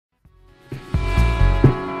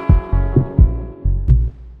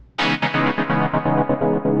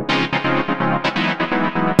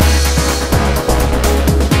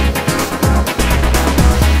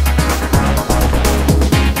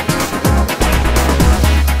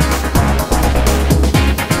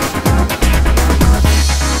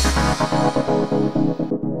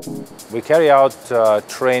carry out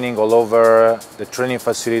training all over the training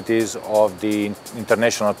facilities of the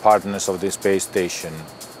international partners of the space station,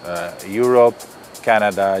 Europe,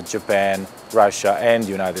 Canada, Japan, Russia and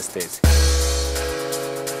the United States.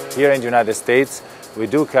 Here in the United States, we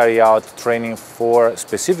do carry out training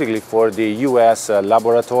specifically for the US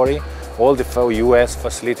laboratory. All the US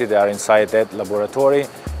facilities that are inside that laboratory,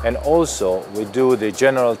 and also we do the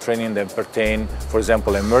general training that pertain, for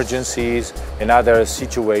example, emergencies and other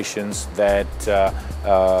situations that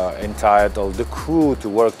entitle the crew to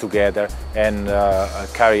work together and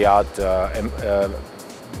carry out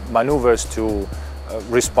maneuvers to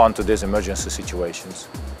respond to these emergency situations.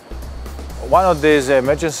 One of these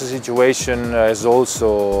emergency situations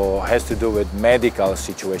has to do with medical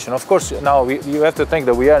situation. Of course, now you have to think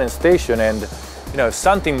that we are in station, and if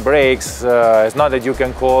something breaks, it's not that you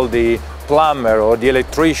can call the plumber or the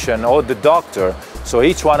electrician or the doctor. So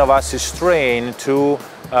each one of us is trained to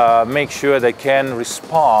make sure they can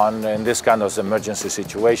respond in this kind of emergency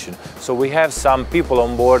situation. So we have some people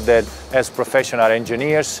on board that as professional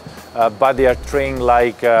engineers, but they are trained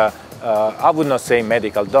like I would not say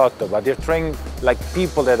medical doctor, but they're trained like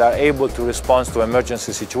people that are able to respond to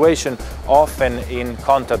emergency situation, often in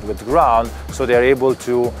contact with ground, so they're able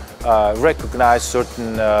to recognize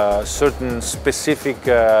certain specific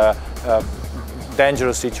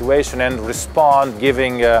dangerous situation and respond,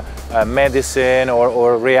 giving medicine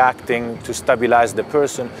or reacting to stabilize the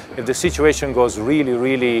person. If the situation goes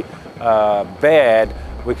really bad,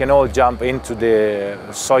 we can all jump into the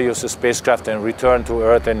Soyuz spacecraft and return to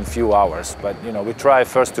Earth in a few hours. But we try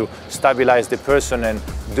first to stabilize the person and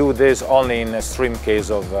do this only in extreme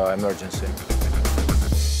case of emergency.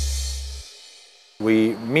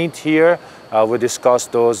 We meet here, we discuss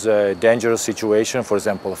those dangerous situations, for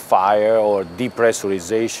example, fire or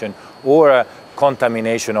depressurization or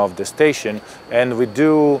contamination of the station, and we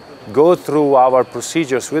do go through our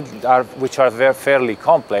procedures which are fairly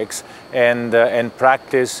complex and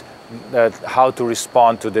practice how to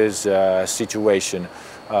respond to this situation.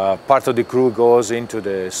 Part of the crew goes into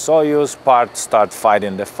the Soyuz, part start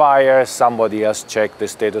fighting the fire, somebody else check the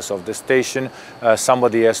status of the station,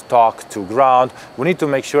 somebody else talk to ground. We need to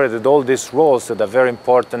make sure that all these roles that are very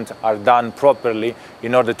important are done properly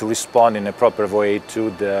in order to respond in a proper way to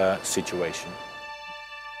the situation.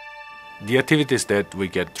 The activities that we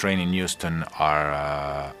get trained in Houston are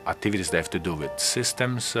activities that have to do with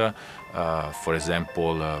systems, for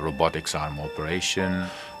example, robotics arm operation.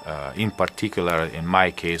 In particular, in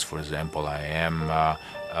my case, for example, I am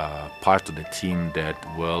part of the team that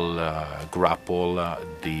will grapple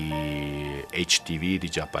the HTV, the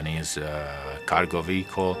Japanese cargo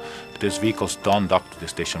vehicle. These vehicles don't dock to the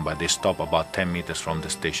station, but they stop about 10 meters from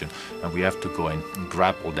the station, and we have to go and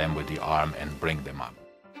grapple them with the arm and bring them up.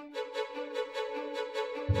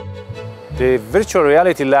 The virtual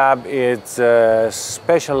reality lab is a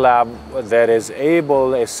special lab that is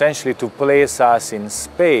able essentially to place us in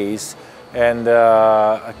space and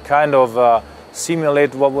kind of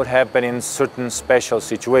simulate what would happen in certain special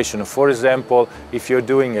situations. For example, if you're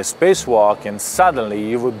doing a spacewalk and suddenly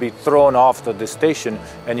you would be thrown off to the station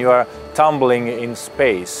and you are tumbling in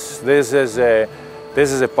space. This is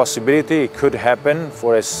a possibility. It could happen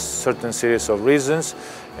for a certain series of reasons.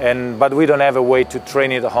 But we don't have a way to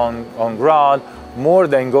train it on ground more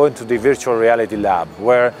than going to the virtual reality lab,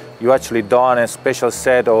 where you actually don a special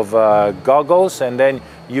set of goggles and then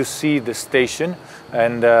you see the station,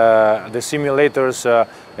 and the simulators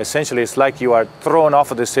essentially it's like you are thrown off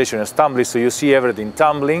of the station and tumbling, so you see everything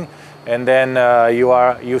tumbling, and then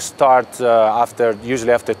you start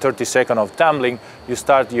usually after 30 seconds of tumbling, you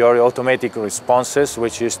start your automatic responses,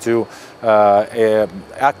 which is to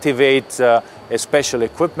activate a special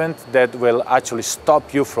equipment that will actually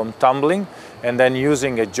stop you from tumbling, and then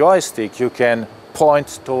using a joystick you can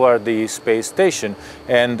point toward the space station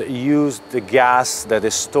and use the gas that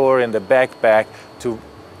is stored in the backpack to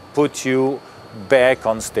put you back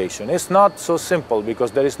on station. It's not so simple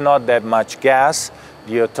because there is not that much gas.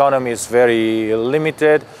 The autonomy is very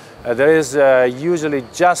limited. There is usually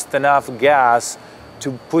just enough gas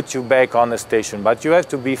to put you back on the station, but you have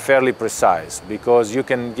to be fairly precise because you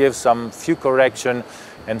can give some few correction,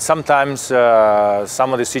 and sometimes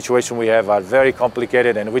some of the situations we have are very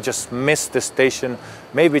complicated and we just miss the station,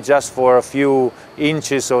 maybe just for a few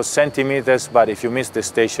inches or centimeters, but if you miss the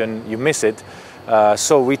station, you miss it.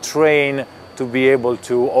 So we train to be able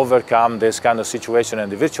to overcome this kind of situation,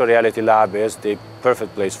 and the virtual reality lab is the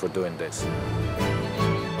perfect place for doing this.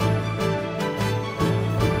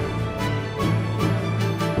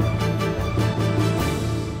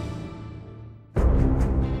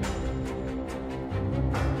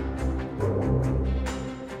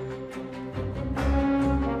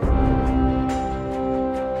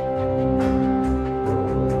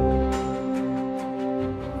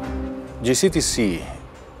 GCTC,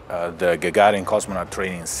 the Gagarin Cosmonaut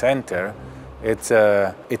Training Center, it's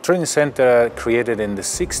a training center created in the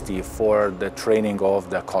 60s for the training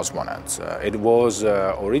of the cosmonauts. It was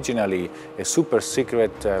originally a super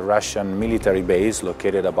secret Russian military base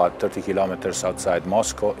located about 30 kilometers outside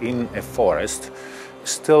Moscow in a forest.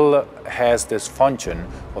 Still has this function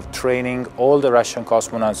of training all the Russian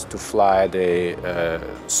cosmonauts to fly the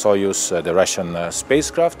Soyuz, the Russian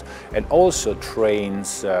spacecraft, and also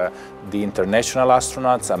trains the international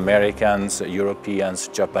astronauts, Americans, Europeans,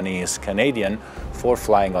 Japanese, Canadian, for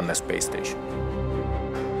flying on the space station.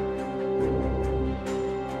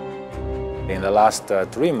 In the last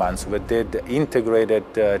 3 months, we did integrated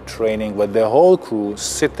training with the whole crew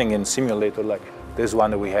sitting in simulator like this one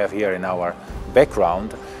that we have here in our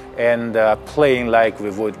background, and playing like we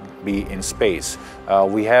would be in space.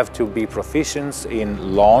 We have to be proficient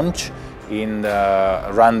in launch, in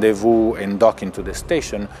rendezvous and docking to the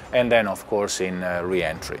station, and then of course in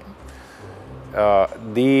re-entry.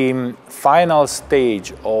 The final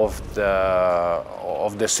stage of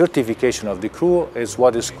the certification of the crew is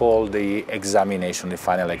what is called the examination, the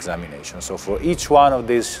final examination. So for each one of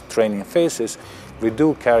these training phases, we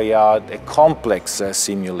do carry out a complex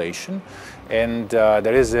simulation, and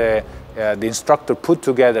there is the instructor put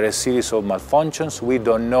together a series of malfunctions. We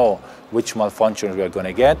don't know which malfunctions we are going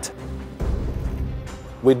to get.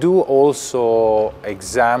 We do also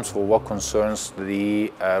exams for what concerns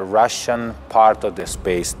the Russian part of the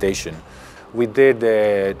space station. We did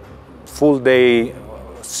a full day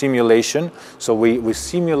simulation, so we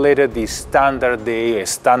simulated the standard day, a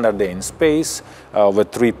standard day in space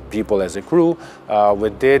with 3 people as a crew. We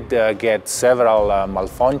did get several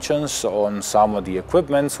malfunctions on some of the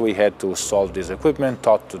equipments. We had to solve this equipment,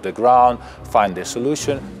 talk to the ground, find the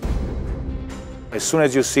solution. As soon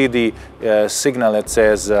as you see the signal that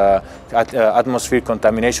says atmospheric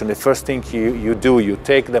contamination, the first thing you do, you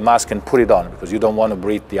take the mask and put it on because you don't want to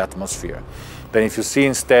breathe the atmosphere. Then if you see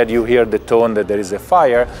instead, you hear the tone that there is a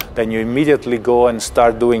fire, then you immediately go and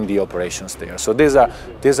start doing the operations there. So these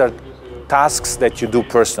are tasks that you do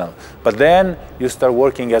personal. But then you start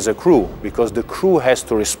working as a crew, because the crew has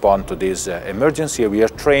to respond to this emergency. We are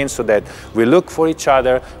trained so that we look for each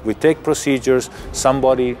other, we take procedures,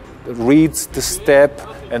 somebody reads the step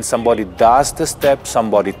and somebody does the step,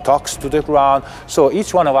 somebody talks to the ground. So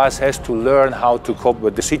each one of us has to learn how to cope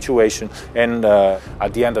with the situation, and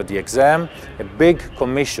at the end of the exam, a big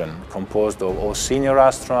commission composed of all senior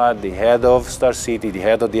astronauts, the head of Star City, the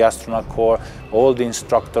head of the astronaut corps, all the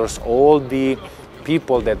instructors, all the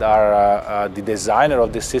people that are the designer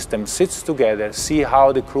of the system sits together, see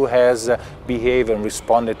how the crew has behaved and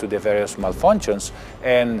responded to the various malfunctions,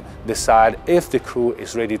 and decide if the crew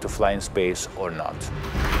is ready to fly in space or not.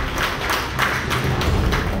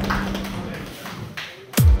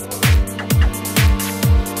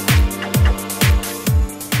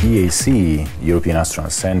 EAC, European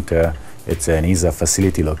Astronaut Center, it's an ESA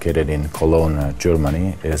facility located in Cologne,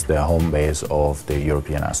 Germany. Is the home base of the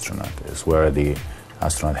European astronaut. It's where the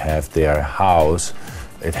astronauts have their house.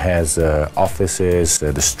 It has offices,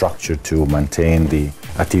 the structure to maintain the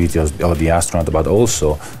activities of the astronaut, but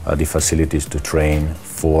also the facilities to train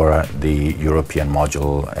for the European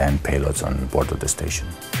module and payloads on board of the station.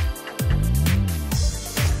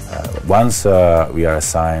 Once we are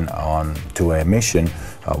assigned to a mission,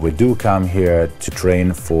 we do come here to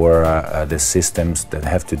train for the systems that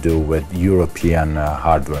have to do with European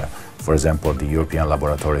hardware. For example, the European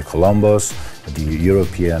Laboratory Columbus, the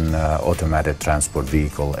European Automated Transport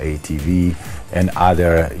Vehicle ATV, and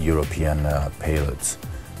other European payloads.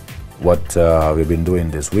 What we've been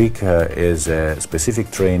doing this week is a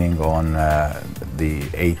specific training on the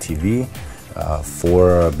ATV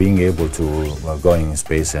for being able to go in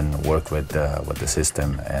space and work with the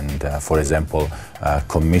system, and for example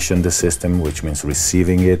commission the system, which means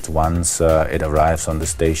receiving it once it arrives on the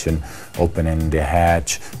station, opening the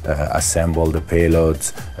hatch, assemble the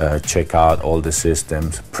payloads, check out all the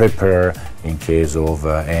systems, prepare in case of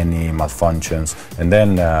any malfunctions, and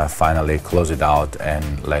then finally close it out and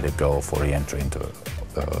let it go for re-entry into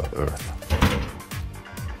Earth.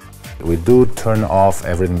 We do turn off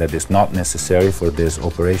everything that is not necessary for this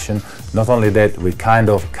operation. Not only that, we kind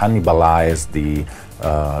of cannibalize the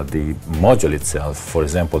module itself. For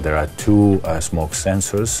example, there are 2 smoke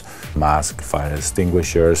sensors, mask, fire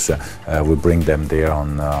extinguishers. We bring them there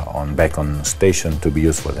back on station to be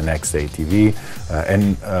used for the next ATV.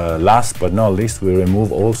 And last but not least, we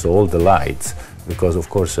remove also all the lights, because of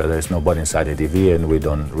course there's nobody inside the ATV and we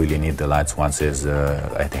don't really need the lights once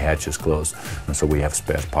the hatch is closed. And so we have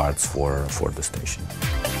spare parts for the station.